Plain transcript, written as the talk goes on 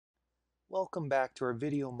Welcome back to our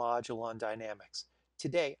video module on dynamics.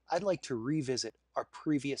 Today, I'd like to revisit our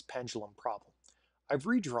previous pendulum problem. I've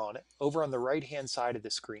redrawn it over on the right-hand side of the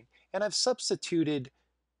screen, and I've substituted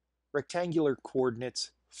rectangular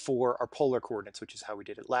coordinates for our polar coordinates, which is how we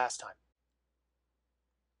did it last time.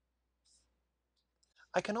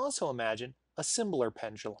 I can also imagine a similar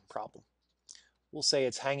pendulum problem. We'll say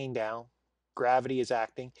it's hanging down, gravity is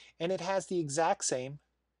acting, and it has the exact same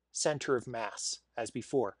center of mass as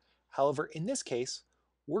before. However, in this case,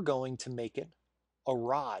 we're going to make it a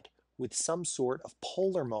rod with some sort of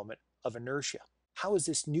polar moment of inertia. How is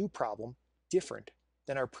this new problem different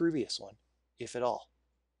than our previous one, if at all?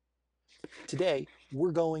 Today,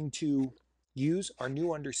 we're going to use our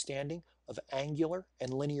new understanding of angular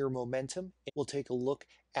and linear momentum. We'll take a look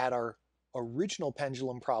at our original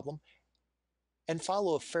pendulum problem and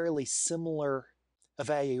follow a fairly similar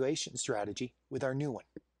evaluation strategy with our new one.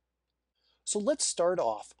 So let's start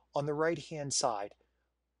off on the right-hand side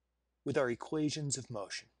with our equations of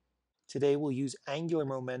motion. Today we'll use angular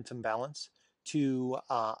momentum balance to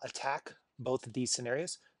attack both of these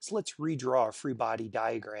scenarios. So let's redraw a free body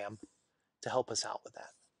diagram to help us out with that.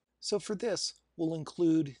 So for this, we'll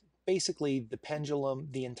include basically the pendulum,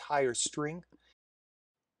 the entire string.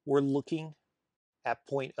 We're looking at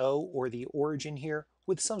point O, or the origin here,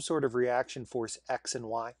 with some sort of reaction force X and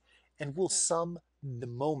Y, and we'll sum the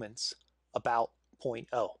moments about point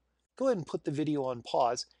O. Go ahead and put the video on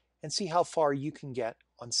pause and see how far you can get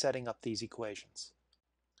on setting up these equations.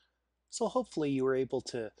 So hopefully you were able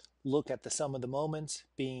to look at the sum of the moments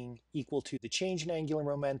being equal to the change in angular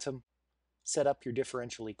momentum, set up your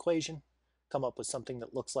differential equation, come up with something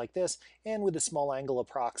that looks like this, and with a small angle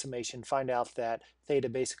approximation find out that theta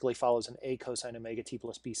basically follows an a cosine omega t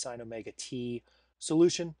plus b sine omega t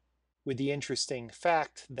solution, with the interesting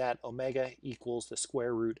fact that omega equals the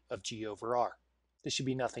square root of g over r. This should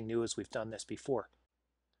be nothing new as we've done this before.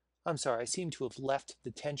 I'm sorry, I seem to have left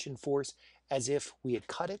the tension force as if we had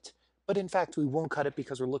cut it, but in fact we won't cut it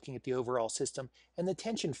because we're looking at the overall system, and the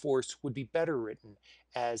tension force would be better written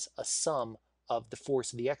as a sum of the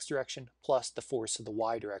force of the x direction plus the force of the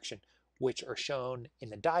y direction, which are shown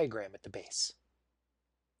in the diagram at the base.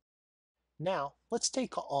 Now, let's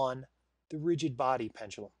take on the rigid body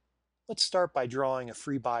pendulum. Let's start by drawing a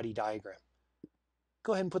free body diagram.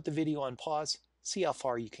 Go ahead and put the video on pause, see how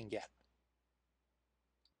far you can get.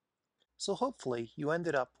 So hopefully you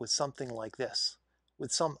ended up with something like this,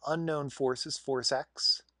 with some unknown forces, force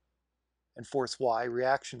X and force Y,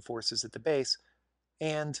 reaction forces at the base,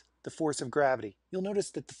 and the force of gravity. You'll notice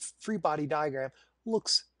that the free body diagram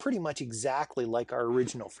looks pretty much exactly like our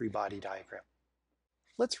original free body diagram.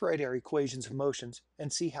 Let's write our equations of motions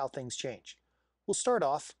and see how things change. We'll start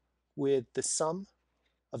off with the sum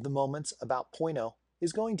of the moments about point O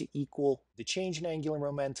is going to equal the change in angular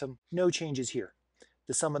momentum, no changes here.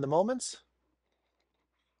 The sum of the moments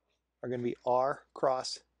are going to be r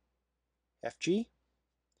cross fg,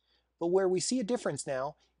 but where we see a difference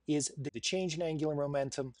now is the change in angular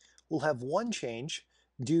momentum will have one change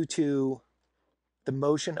due to the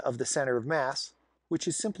motion of the center of mass, which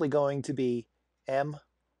is simply going to be mr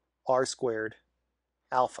squared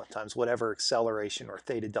alpha times whatever acceleration or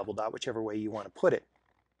theta double dot, whichever way you want to put it.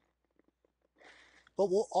 But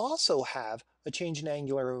we'll also have a change in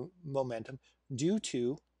angular momentum due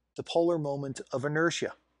to the polar moment of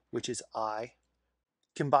inertia, which is I,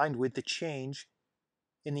 combined with the change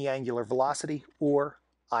in the angular velocity, or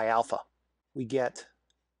I alpha. We get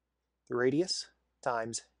the radius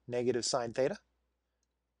times negative sine theta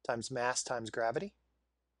times mass times gravity.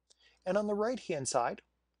 And on the right-hand side,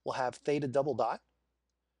 we'll have theta double dot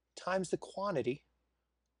times the quantity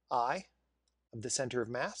I of the center of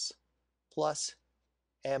mass plus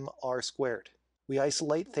mr squared. We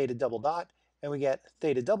isolate theta double dot and we get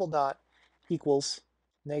theta double dot equals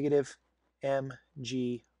negative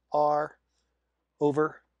mgr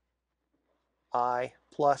over I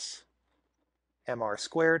plus mr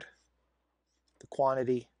squared, the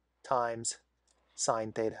quantity times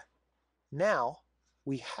sine theta. Now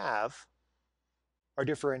we have our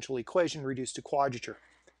differential equation reduced to quadrature.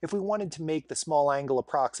 If we wanted to make the small angle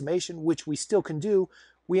approximation, which we still can do,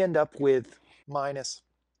 we end up with minus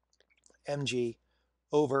mg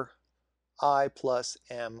over I plus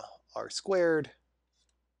mr squared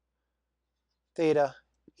theta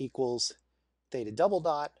equals theta double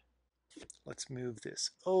dot. Let's move this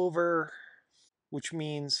over, which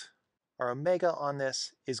means our omega on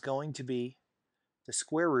this is going to be the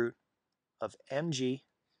square root of mg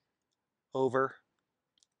over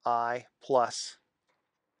I plus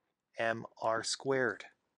mr squared.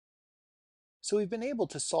 So we've been able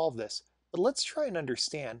to solve this, but let's try and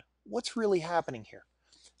understand what's really happening here.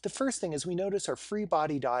 The first thing is we notice our free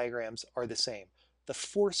body diagrams are the same. The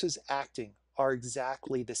forces acting are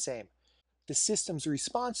exactly the same. The system's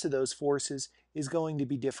response to those forces is going to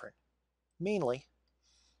be different. Mainly,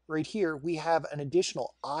 right here, we have an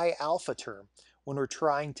additional I alpha term when we're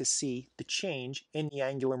trying to see the change in the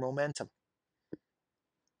angular momentum.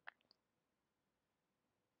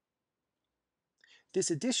 This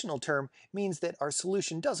additional term means that our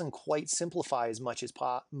solution doesn't quite simplify as much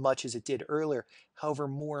as it did earlier. However,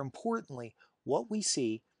 more importantly, what we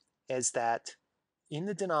see is that in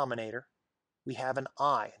the denominator, we have an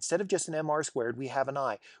I. Instead of just an mr squared, we have an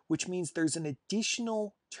I, which means there's an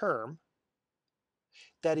additional term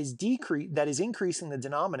that is increasing the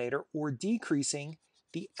denominator or decreasing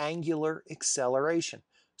the angular acceleration.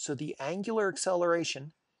 So the angular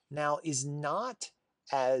acceleration now is not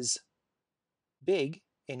as big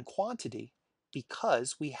in quantity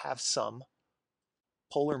because we have some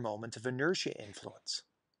polar moment of inertia influence.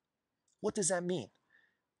 What does that mean?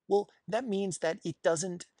 Well, that means that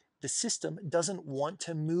the system doesn't want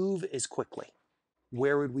to move as quickly.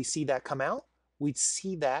 Where would we see that come out? We'd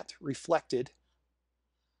see that reflected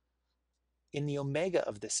in the omega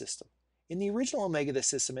of the system. In the original omega of the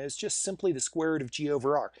system, it was just simply the square root of g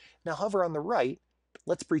over r. Now hover on the right,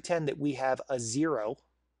 let's pretend that we have a 0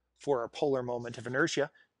 for our polar moment of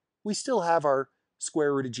inertia. We still have our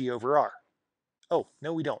square root of g over r. Oh,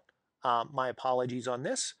 no we don't. My apologies on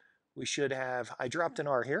this. We should have, I dropped an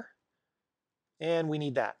r here, and we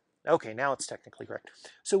need that. Okay, now it's technically correct.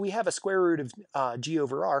 So we have a square root of g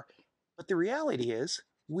over r, but the reality is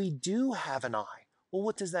we do have an I. Well,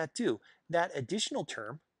 what does that do? That additional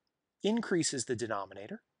term increases the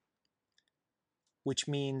denominator, which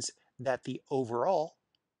means that the overall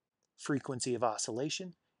frequency of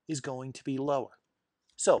oscillation is going to be lower.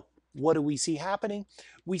 So what do we see happening?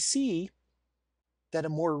 We see that a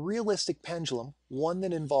more realistic pendulum, one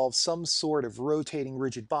that involves some sort of rotating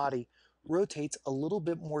rigid body, rotates a little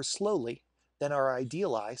bit more slowly than our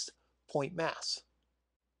idealized point mass.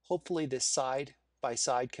 Hopefully this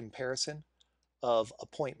side-by-side comparison of a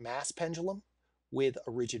point mass pendulum with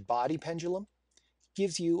a rigid body pendulum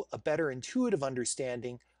gives you a better intuitive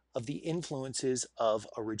understanding of the influences of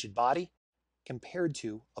a rigid body compared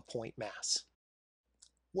to a point mass.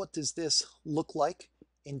 What does this look like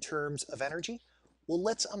in terms of energy? Well,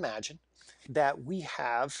 let's imagine that we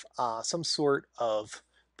have some sort of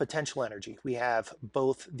potential energy. We have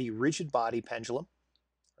both the rigid body pendulum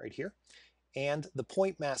right here and the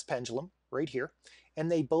point mass pendulum right here,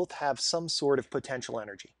 and they both have some sort of potential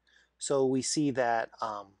energy. So we see that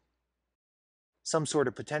some sort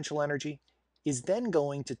of potential energy is then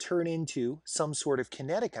going to turn into some sort of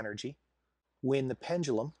kinetic energy when the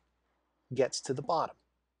pendulum gets to the bottom.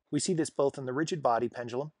 We see this both in the rigid body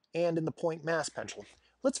pendulum and in the point mass pendulum.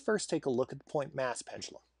 Let's first take a look at the point mass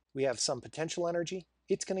pendulum. We have some potential energy.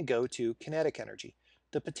 It's going to go to kinetic energy.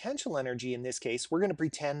 The potential energy in this case, we're going to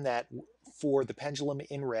pretend that for the pendulum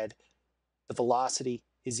in red, the velocity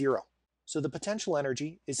is 0. So the potential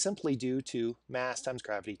energy is simply due to mass times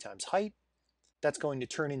gravity times height. That's going to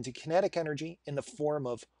turn into kinetic energy in the form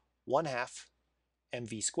of 1/2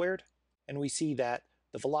 mv squared. And we see that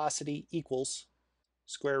the velocity equals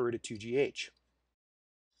square root of 2gh.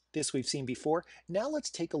 This we've seen before. Now let's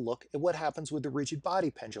take a look at what happens with the rigid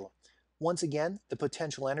body pendulum. Once again, the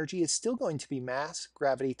potential energy is still going to be mass,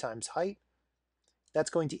 gravity times height. That's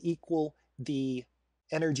going to equal the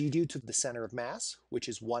energy due to the center of mass, which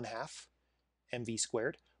is 1/2 mv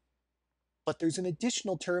squared. But there's an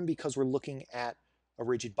additional term because we're looking at a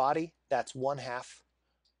rigid body. That's 1/2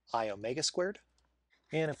 I omega squared.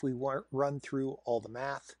 And if we run through all the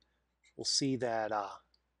math, we'll see that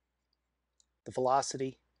the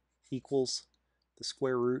velocity equals the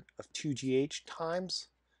square root of 2gh times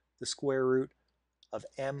the square root of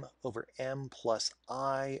m over m plus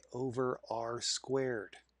I over r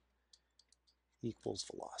squared equals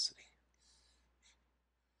velocity.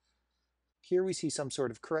 Here we see some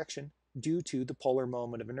sort of correction due to the polar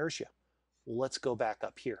moment of inertia. Well, let's go back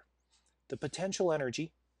up here. The potential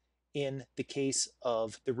energy in the case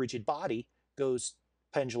of the rigid body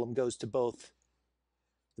pendulum goes to both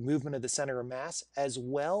the movement of the center of mass as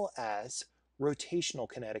well as rotational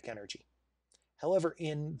kinetic energy. However,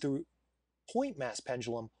 in the point mass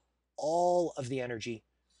pendulum, all of the energy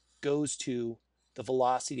goes to the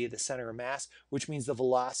velocity of the center of mass, which means the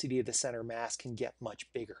velocity of the center of mass can get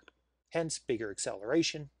much bigger. Hence, bigger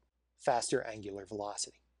acceleration, faster angular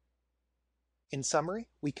velocity. In summary,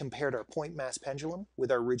 we compared our point mass pendulum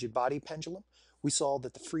with our rigid body pendulum. We saw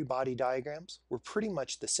that the free body diagrams were pretty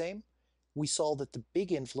much the same. We saw that the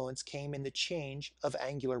big influence came in the change of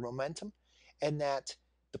angular momentum, and that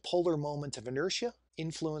the polar moment of inertia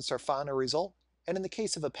influence our final result, and in the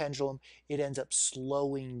case of a pendulum, it ends up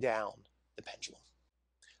slowing down the pendulum.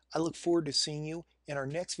 I look forward to seeing you in our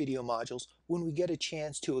next video modules when we get a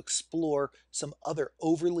chance to explore some other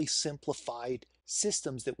overly simplified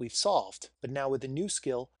systems that we've solved, but now with the new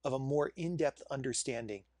skill of a more in-depth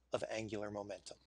understanding of angular momentum.